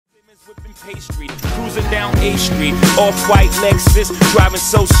Whipping pastry, cruising down A Street, off-white Lexus, driving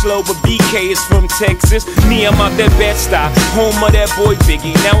so slow, but BK is from Texas. Me, I'm out that Bed-Stuy, home of that boy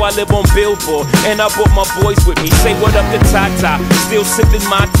Biggie. Now I live on Billboard, and I brought my boys with me. Say what up to Tata, still sipping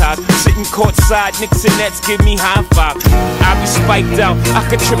my top, sitting courtside, Knicks and Nets give me high five. I be spiked out, I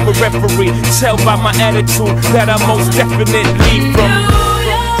could trip a referee. Tell by my attitude that I most definitely from.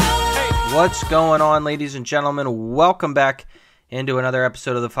 What's going on, ladies and gentlemen? Welcome back into another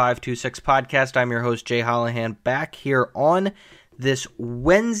episode of the 526 podcast. I'm your host, Jay Hollihan, back here on this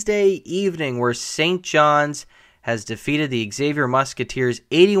Wednesday evening where St. John's has defeated the Xavier Musketeers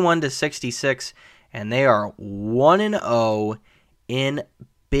 81-66, and they are 1-0 in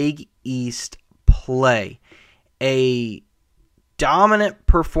Big East play. A dominant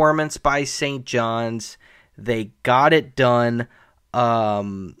performance by St. John's. They got it done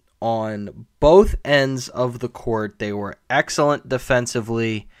on both ends of the court. They were excellent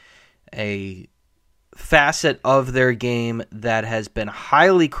defensively, a facet of their game that has been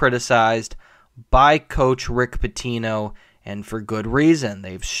highly criticized by Coach Rick Pitino, and for good reason.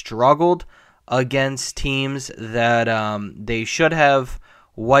 They've struggled against teams that they should have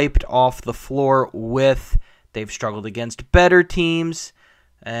wiped off the floor with. They've struggled against better teams,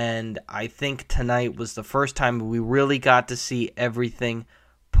 and I think tonight was the first time we really got to see everything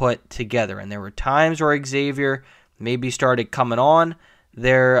put together. And there were times where Xavier maybe started coming on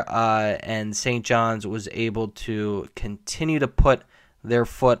there, and St. John's was able to continue to put their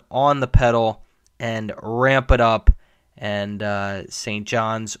foot on the pedal and ramp it up, and St.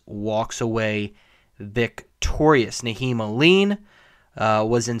 John's walks away victorious. Naheem Aline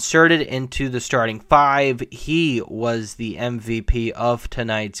was inserted into the starting five. He was the MVP of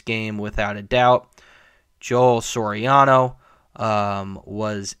tonight's game without a doubt. Joel Soriano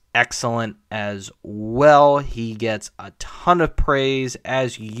was excellent as well. He gets a ton of praise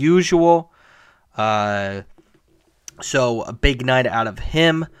as usual. So a big night out of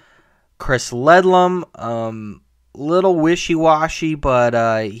him. Chris Ledlam, little wishy-washy,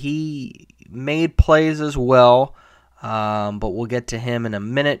 but he made plays as well. But we'll get to him in a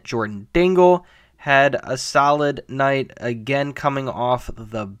minute. Jordan Dingle had a solid night, again coming off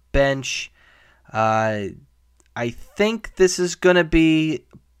the bench. I think this is going to be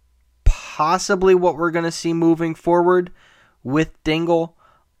possibly what we're going to see moving forward with Dingle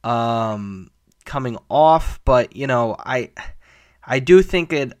coming off. But, you know, I do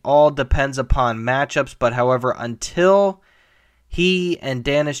think it all depends upon matchups. But, however, until he and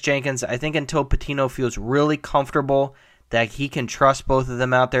Dennis Jenkins, I think until Pitino feels really comfortable that he can trust both of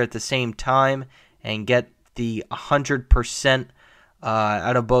them out there at the same time and get the 100%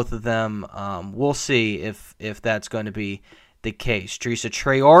 out of both of them, we'll see if that's going to be the case. Teresa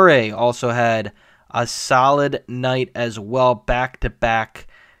Traore also had a solid night as well, back-to-back,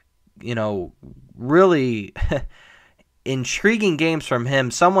 you know, really intriguing games from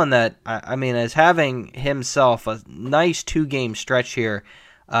him. Someone that, I mean, is having himself a nice two-game stretch here,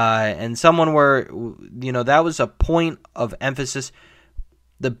 and someone where, you know, that was a point of emphasis.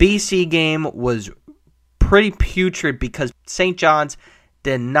 The BC game was pretty putrid because St. John's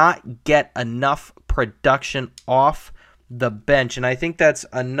did not get enough production off the bench. And I think that's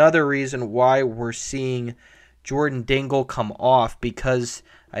another reason why we're seeing Jordan Dingle come off, because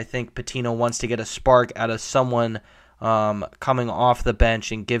I think Pitino wants to get a spark out of someone coming off the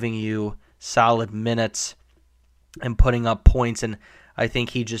bench and giving you solid minutes and putting up points. And I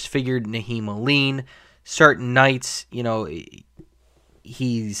think he just figured Naheem Aline, certain nights, you know,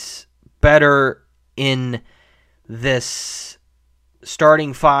 he's better in this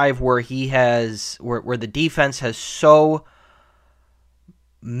starting five where he has where the defense has so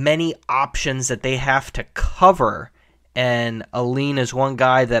many options that they have to cover, and Aline is one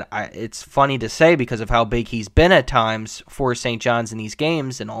guy that it's funny to say because of how big he's been at times for St. John's in these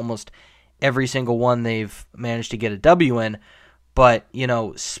games, and almost every single one they've managed to get a W in. But, you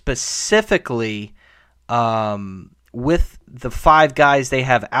know, specifically with the five guys they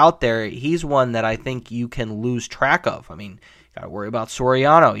have out there, he's one that I think you can lose track of. I mean, you got to worry about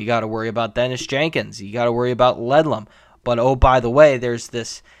Soriano. You got to worry about Dennis Jenkins. You got to worry about Ledlam. But, oh, by the way, there's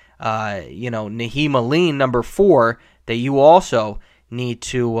this, Naheem Aline, number 4, that you also need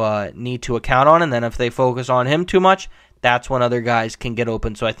to account on. And then if they focus on him too much, that's when other guys can get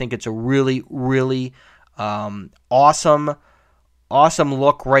open. So I think it's a really, really awesome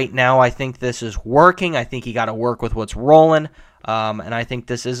look right now. I think this is working. I think you got to work with what's rolling. And I think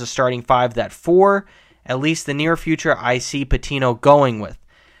this is a starting five that for at least the near future I see Pitino going with.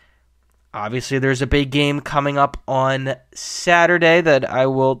 Obviously, there's a big game coming up on Saturday that I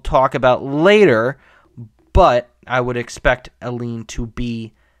will talk about later, but I would expect Aline to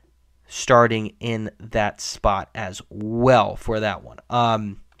be starting in that spot as well for that one.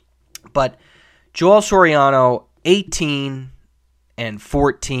 But Joel Soriano, 18 and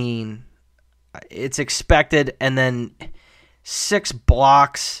 14, it's expected, and then 6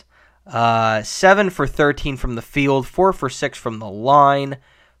 blocks, 7 for 13 from the field, 4 for 6 from the line,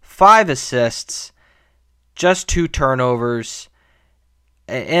 5 assists, just 2 turnovers.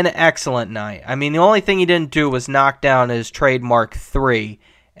 An excellent night. I mean, the only thing he didn't do was knock down his trademark 3,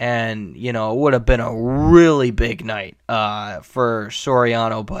 and, it would have been a really big night for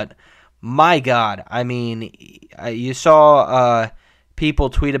Soriano, but my God, I mean, you saw people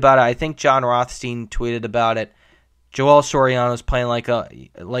tweet about it. I think John Rothstein tweeted about it. Joel Soriano's playing like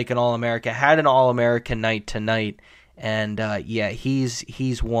an All-American, had an All-American night tonight, and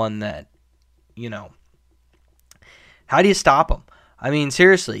he's one that, how do you stop him? I mean,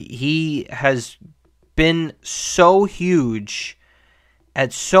 seriously, he has been so huge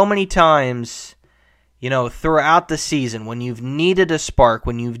at so many times, throughout the season when you've needed a spark,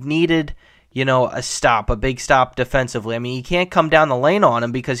 when you've needed, a big stop defensively. I mean, you can't come down the lane on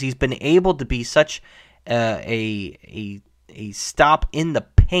him because he's been able to be such a stop in the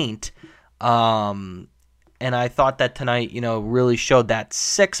paint. And I thought that tonight, really showed that.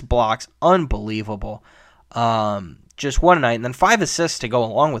 6 blocks, unbelievable. Just one night, and then 5 assists to go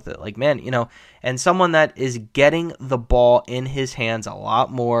along with it. Like, man, and someone that is getting the ball in his hands a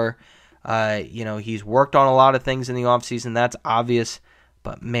lot more. He's worked on a lot of things in the offseason. That's obvious.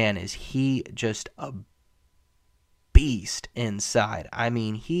 But, man, is he just a beast inside. I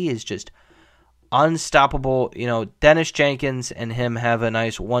mean, he is just unstoppable. Dennis Jenkins and him have a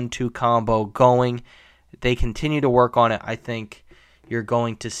nice 1-2 combo going. They continue to work on it. I think you're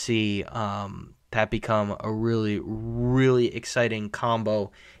going to see that become a really, really exciting combo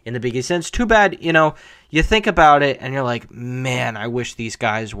in the biggest sense. Too bad, you think about it and you're like, man, I wish these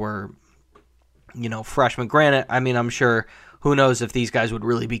guys were, freshmen. Granted, I mean, I'm sure, who knows if these guys would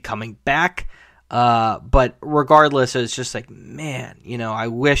really be coming back. But regardless, it's just like, man, I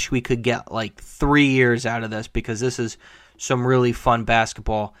wish we could get like 3 years out of this, because this is some really fun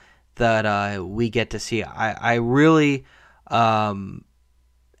basketball that we get to see. I really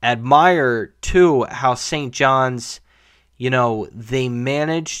admire, too, how St. John's, they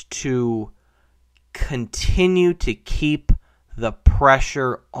managed to continue to keep the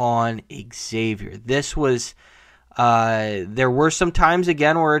pressure on Xavier. This was, there were some times,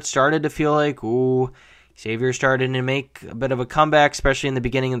 again, where it started to feel like, Xavier started to make a bit of a comeback, especially in the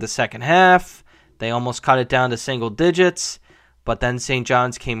beginning of the second half. They almost cut it down to single digits, but then St.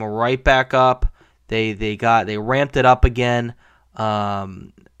 John's came right back up. They ramped it up again.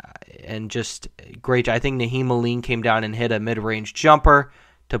 And just great. I think Naheem Aline came down and hit a mid-range jumper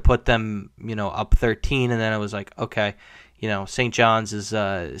to put them, up 13, and then it was like, okay, St. John's is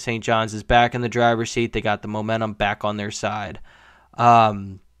back in the driver's seat. They got the momentum back on their side.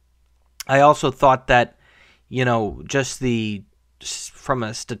 I also thought that, just from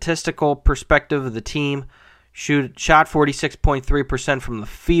a statistical perspective, the team shot 46.3% from the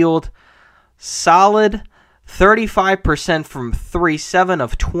field, solid. 35% from 3, 7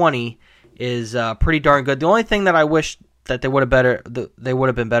 of 20 is pretty darn good. The only thing that I wish that they would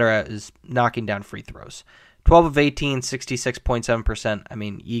have been better at is knocking down free throws. 12 of 18, 66.7%. I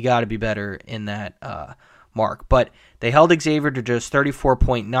mean, you got to be better in that mark. But they held Xavier to just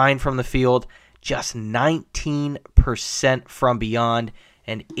 34.9 from the field, just 19% from beyond,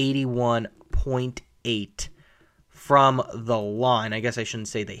 and 81.8 from the line. I guess I shouldn't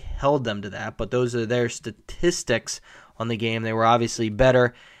say they held them to that, but those are their statistics on the game. They were obviously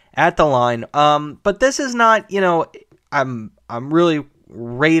better at the line. But this is not, I'm really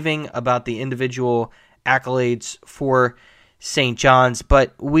raving about the individual accolades for St. John's,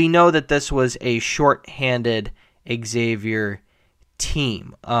 but we know that this was a shorthanded Xavier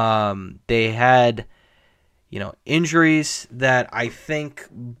team. They had, injuries that I think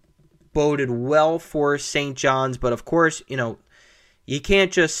boded well for St. John's, but of course, you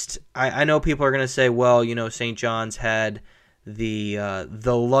can't just, I know people are going to say, well, St. John's had the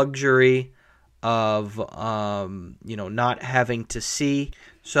luxury of, not having to see.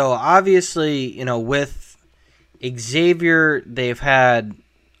 So obviously, with Xavier, they've had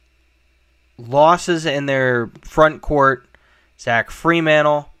losses in their front court. Zach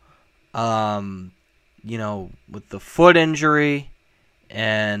Fremantle, with the foot injury,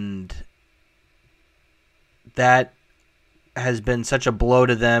 and that has been such a blow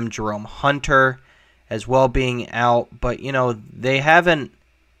to them. Jerome Hunter as well being out, but they haven't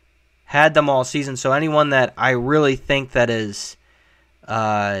had them all season. So anyone that I really think that is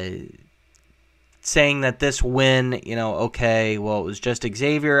saying that this win, okay, well, it was just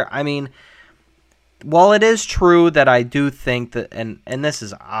Xavier. I mean, while it is true that I do think that, and this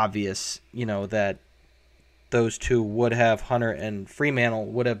is obvious, that those two would have, Hunter and Fremantle,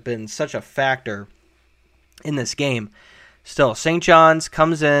 would have been such a factor in this game. Still, St. John's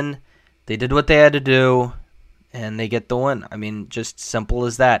comes in, they did what they had to do, and they get the win. I mean, just simple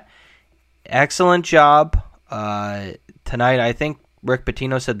as that. Excellent job tonight. I think Rick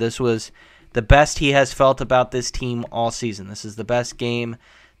Pitino said this was the best he has felt about this team all season. This is the best game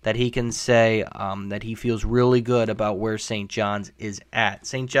that he can say that he feels really good about where St. John's is at.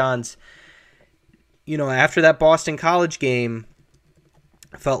 St. John's, after that Boston College game,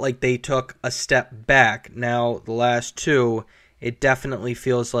 felt like they took a step back. Now, the last two, it definitely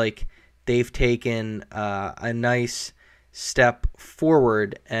feels like they've taken a nice step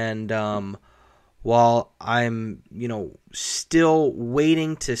forward. And while I'm, still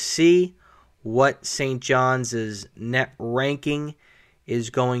waiting to see what St. John's net ranking is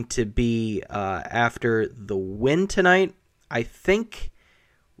going to be after the win tonight, I think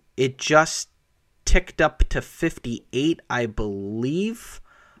it just ticked up to 58, I believe.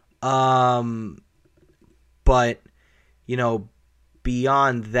 But,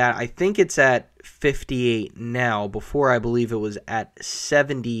 beyond that, I think it's at 58 now. Before, I believe it was at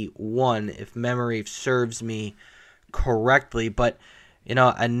 71, if memory serves me correctly. But,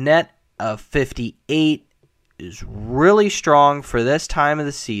 a net of 58 is really strong for this time of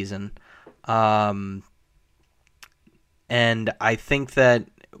the season. And I think that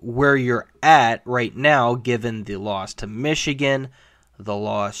where you're at right now, given the loss to Michigan, the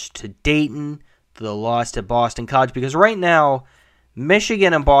loss to Dayton, the loss to Boston College, because right now,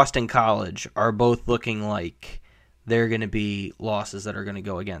 Michigan and Boston College are both looking like they're going to be losses that are going to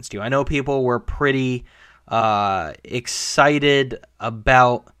go against you. I know people were pretty excited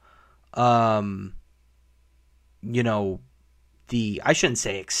about, I shouldn't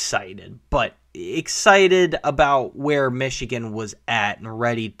say excited, but excited about where Michigan was at and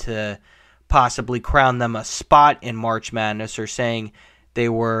ready to possibly crown them a spot in March Madness, or saying they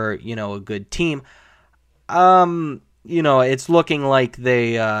were, a good team. It's looking like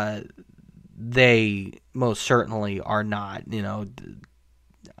they most certainly are not.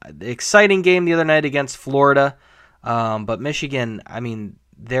 The exciting game the other night against Florida, but Michigan, I mean,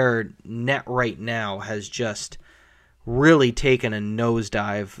 their net right now has just really taken a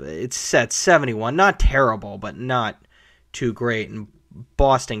nosedive. It's at 71, not terrible, but not too great. And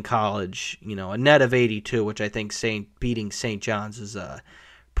Boston College, a net of 82, which I think beating St. John's is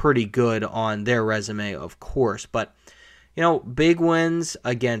pretty good on their resume, of course. But, big wins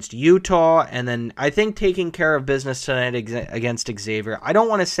against Utah, and then I think taking care of business tonight against Xavier. I don't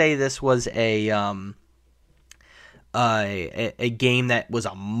want to say this was a game that was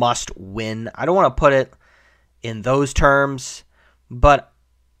a must-win. I don't want to put it in those terms, but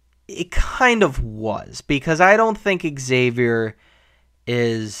it kind of was, because I don't think Xavier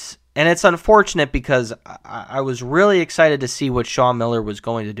is, and it's unfortunate because I was really excited to see what Sean Miller was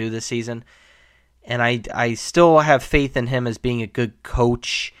going to do this season, and I still have faith in him as being a good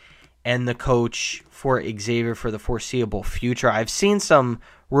coach and the coach for Xavier for the foreseeable future. I've seen some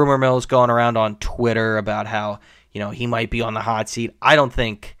rumor mills going around on Twitter about how, he might be on the hot seat. I don't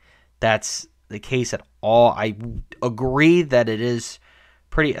think that's the case at all. I agree that it is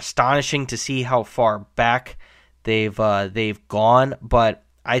pretty astonishing to see how far back they've gone, but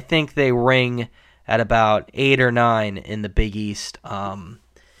I think they ring at about 8 or 9 in the Big East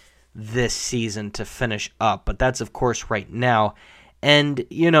this season to finish up. But that's, of course, right now. And,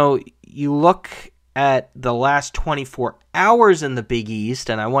 you look at the last 24 hours in the Big East,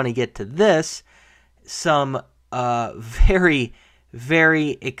 and I want to get to this, some very,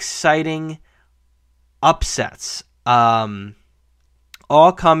 very exciting upsets. All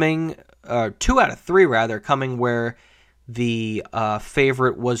coming, 2 out of 3 rather, coming where the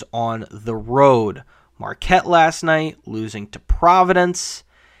favorite was on the road. Marquette last night losing to Providence,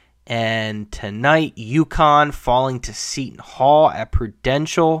 and tonight UConn falling to Seton Hall at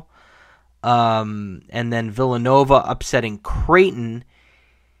Prudential, and then Villanova upsetting Creighton.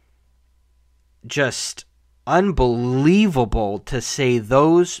 Just unbelievable to say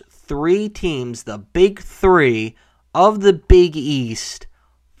those 3 teams, the big 3 of the Big East,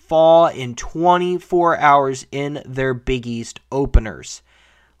 fall in 24 hours in their Big East openers.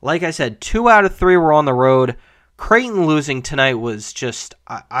 Like I said, 2 out of 3 were on the road. Creighton losing tonight was just,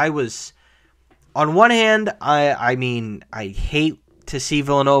 I was, on one hand, I mean, I hate to see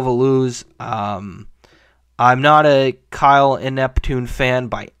Villanova lose. I'm not a Kyle Ineptune fan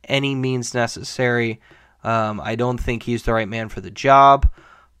by any means necessary. I don't think he's the right man for the job,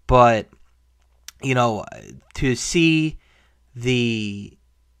 but to see the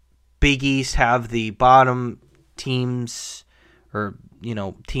Big East have the bottom teams, or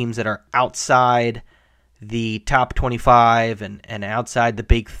teams that are outside the top 25 and outside the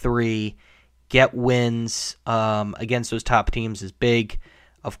big three, get wins against those top teams is big,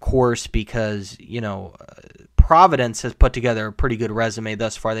 of course, because Providence has put together a pretty good resume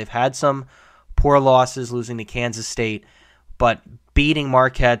thus far. They've had some poor losses, losing to Kansas State, but beating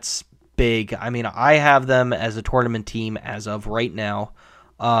Marquette's big. I mean, I have them as a tournament team as of right now.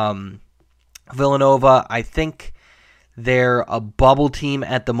 Villanova, I think they're a bubble team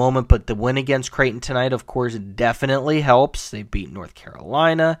at the moment, but the win against Creighton tonight, of course, definitely helps. They beat North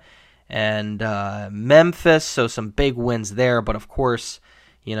Carolina and Memphis, so some big wins there. But, of course,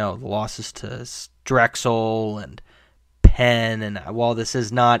 the losses to Drexel and Penn, and while this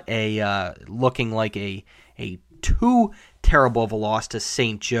is not looking like a too terrible of a loss to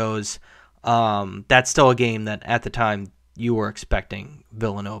St. Joe's, that's still a game that at the time you were expecting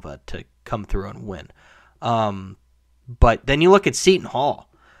Villanova to come through and win. But then you look at Seton Hall.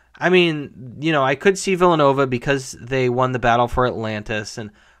 I mean, I could see Villanova because they won the battle for Atlantis,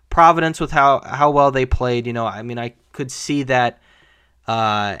 and Providence with how well they played. I could see that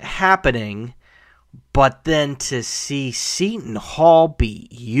happening. But then to see Seton Hall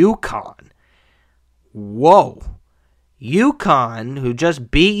beat UConn. Whoa. UConn, who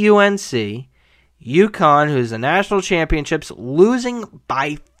just beat UNC. UConn, who's the national championships, losing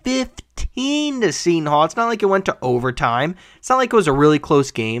by 15 to Seton Hall. It's not like it went to overtime. It's not like it was a really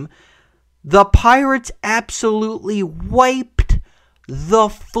close game. The Pirates absolutely wiped the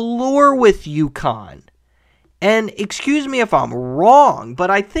floor with UConn. And excuse me if I'm wrong,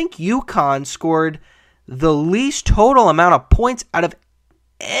 but I think UConn scored the least total amount of points out of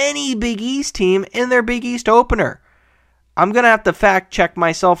any Big East team in their Big East opener. I'm going to have to fact check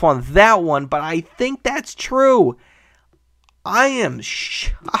myself on that one, but I think that's true. I am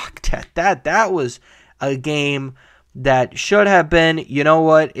shocked at that. That was a game that should have been,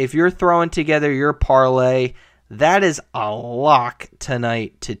 if you're throwing together your parlay, that is a lock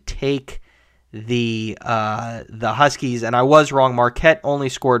tonight to take the Huskies. And I was wrong. Marquette only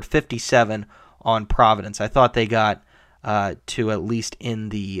scored 57 on Providence. I thought they got to at least in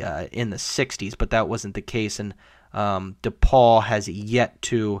the 60s, but that wasn't the case. And DePaul has yet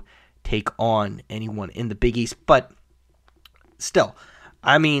to take on anyone in the Big East. But still,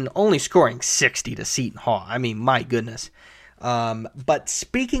 only scoring 60 to Seton Hall. My goodness. But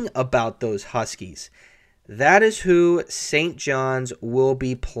speaking about those Huskies, that is who St. John's will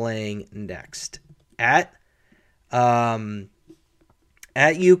be playing next at UConn.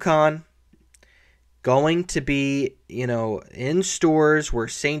 Going to be, in stores where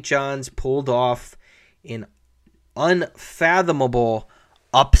St. John's pulled off an unfathomable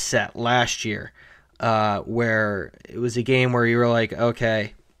upset last year, where it was a game where you were like,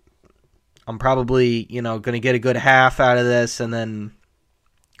 okay, I'm probably, going to get a good half out of this and then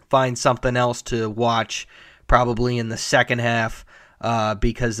find something else to watch probably in the second half,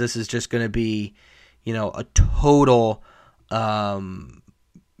 because this is just going to be, a total,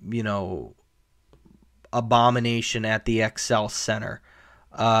 abomination at the XL Center.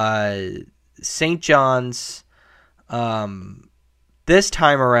 St. John's, this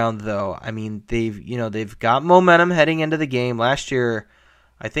time around, though, they've got momentum heading into the game. Last year,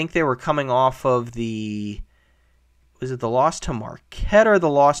 I think they were coming off of was it the loss to Marquette or the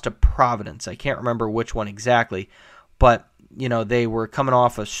loss to Providence? I can't remember which one exactly, but they were coming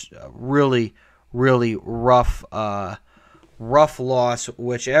off a really, really rough loss,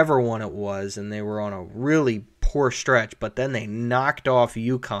 whichever one it was, and they were on a really poor stretch. But then they knocked off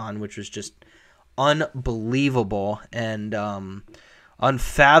UConn, which was just unbelievable and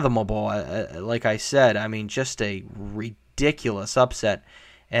unfathomable. Like I said, just a ridiculous upset.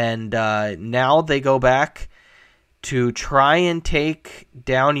 And now they go back to try and take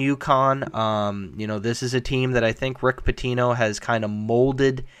down UConn. This is a team that I think Rick Pitino has kind of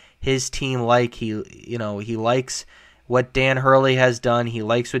molded his team like. He likes what Dan Hurley has done. He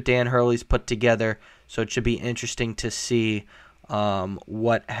likes what Dan Hurley's put together. So it should be interesting to see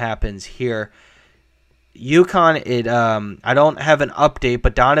what happens here. UConn, I don't have an update,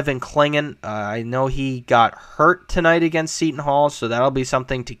 but Donovan Clingan, I know he got hurt tonight against Seton Hall, so that'll be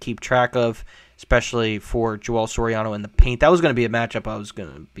something to keep track of, especially for Joel Soriano in the paint. That was going to be a matchup I was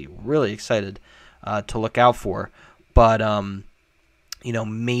going to be really excited to look out for. But,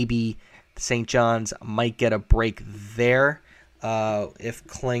 maybe St. John's might get a break there if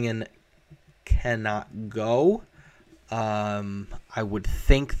Clingan cannot go. I would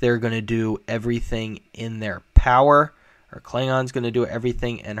think they're going to do everything in their power, or Klingon's going to do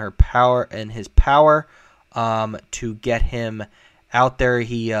everything in his power to get him out there.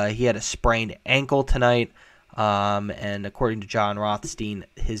 He had a sprained ankle tonight, and according to John Rothstein,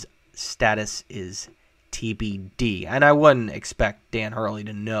 his status is TBD. And I wouldn't expect Dan Hurley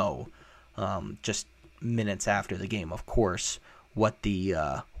to know just minutes after the game, of course, what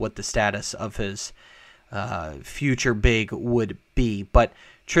the status of his future big would be. But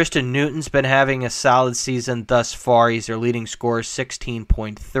Tristan Newton's been having a solid season thus far. He's their leading scorer,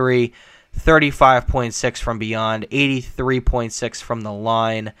 16.3, 35.6 from beyond, 83.6 from the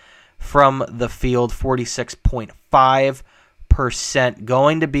line, from the field, 46.5%.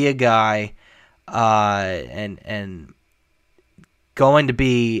 Going to be a guy and going to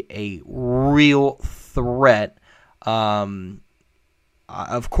be a real threat, of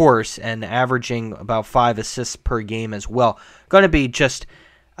course, and averaging about 5 assists per game as well. Going to be just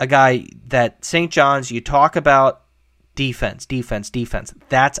a guy that St. John's, you talk about defense.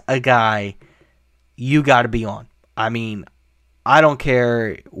 That's a guy you got to be on. I mean, I don't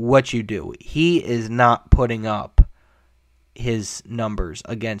care what you do. He is not putting up his numbers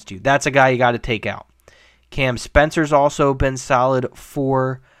against you. That's a guy you got to take out. Cam Spencer's also been solid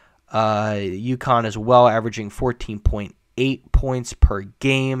for UConn as well, averaging 14.8 points per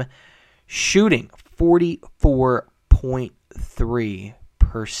game, shooting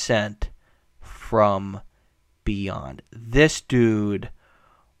 44.3% from beyond. This dude,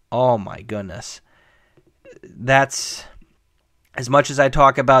 oh my goodness. That's, as much as I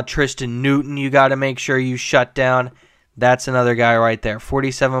talk about Tristan Newton, you got to make sure you shut down. That's another guy right there.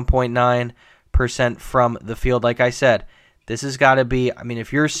 47.9% from the field. Like I said, this has got to be, I mean,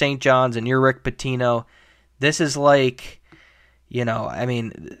 if you're St. John's and you're Rick Pitino, this is like, I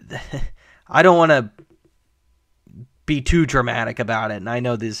mean, I don't want to be too dramatic about it. And I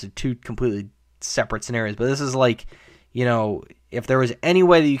know these are two completely separate scenarios, but this is like, if there was any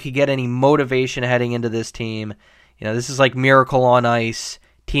way that you could get any motivation heading into this team, this is like Miracle on Ice,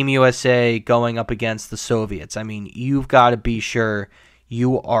 Team USA going up against the Soviets. I mean, you've got to be sure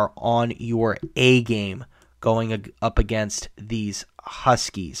you are on your A game going up against these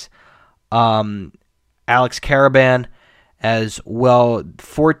Huskies. Alex Karaban as well,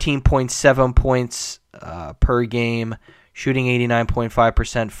 14.7 points per game, shooting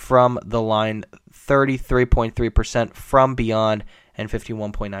 89.5% from the line, 33.3% from beyond, and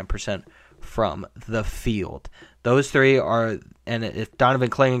 51.9% from the field. Those three are, and if Donovan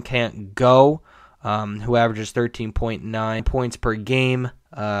Klingon can't go, who averages 13.9 points per game,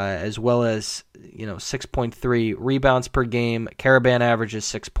 as well as 6.3 rebounds per game. Karaban averages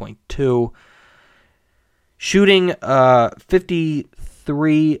 6.2, shooting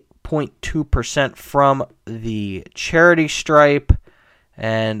 53.2% from the charity stripe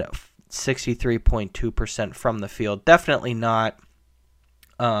and 63.2% from the field. Definitely not.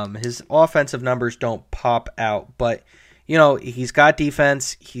 His offensive numbers don't pop out, but he's got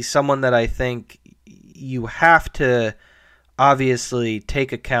defense. He's someone that I think you have to obviously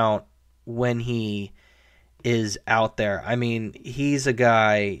take account when he is out there. I mean, he's a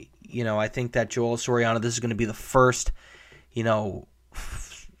guy, I think that Joel Soriano, this is going to be the first, 5v5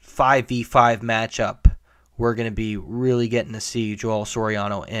 matchup we're going to be really getting to see Joel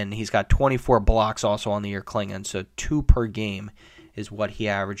Soriano in. He's got 24 blocks also on the year, Klingon, so 2 per game is what he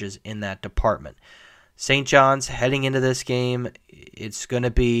averages in that department. St. John's heading into this game, it's going to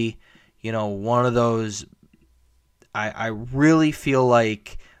be, one of those, I really feel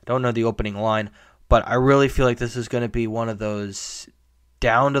like, I don't know the opening line, but I really feel like this is going to be one of those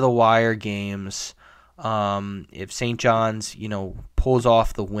down-to-the-wire games if St. John's, pulls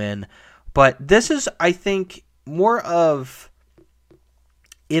off the win. But this is, I think, more of,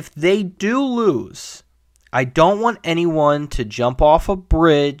 if they do lose, I don't want anyone to jump off a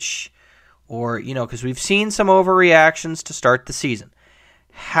bridge or, because we've seen some overreactions to start the season.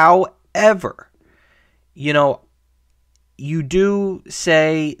 However, you do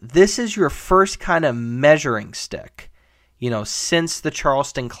say this is your first kind of measuring stick, since the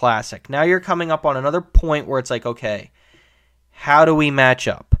Charleston Classic. Now you're coming up on another point where it's like, okay, how do we match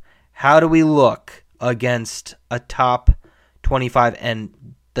up? How do we look against a top 25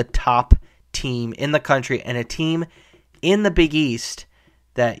 and the top team in the country and a team in the Big East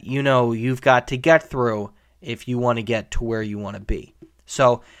that you've got to get through if you want to get to where you want to be?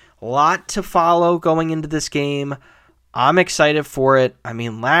 So, a lot to follow going into this game. I'm excited for it. I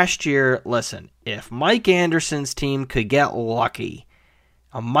mean, last year, listen, if Mike Anderson's team could get lucky,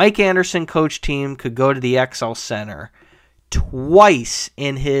 a Mike Anderson coach team could go to the XL Center twice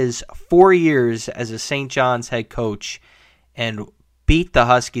in his 4 years as a St. John's head coach and beat the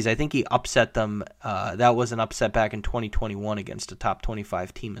Huskies. I think he upset them. That was an upset back in 2021 against a top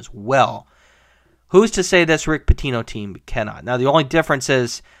 25 team as well. Who's to say this Rick Pitino team cannot? Now, the only difference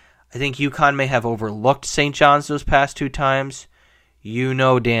is I think UConn may have overlooked St. John's those past 2 times. You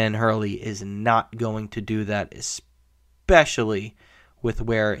know Dan Hurley is not going to do that, especially with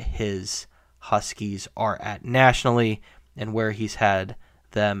where his Huskies are at nationally and where he's had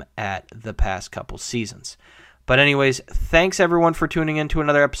them at the past couple seasons. But anyways, thanks everyone for tuning in to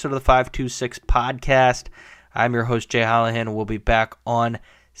another episode of the 526 podcast. I'm your host, Jay Hallahan, and we'll be back on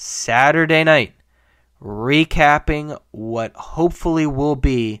Saturday night recapping what hopefully will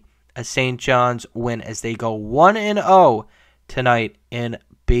be a St. John's win as they go 1-0 tonight in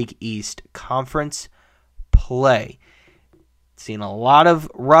Big East Conference play. Seen a lot of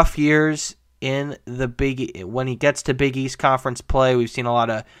rough years in the when he gets to Big East Conference play. We've seen a lot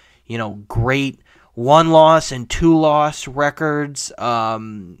of, great 1-loss and 2-loss records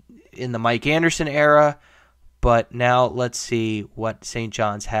in the Mike Anderson era. But now let's see what St.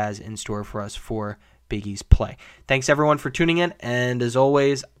 John's has in store for us for Big East play. Thanks everyone for tuning in, and as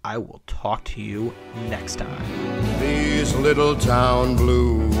always, I will talk to you next time. These little town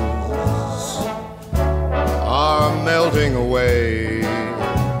blues are melting away.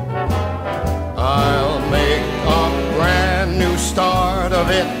 I'll make a brand new start of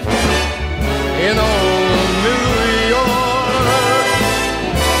it in old New York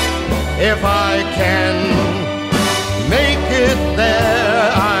if I can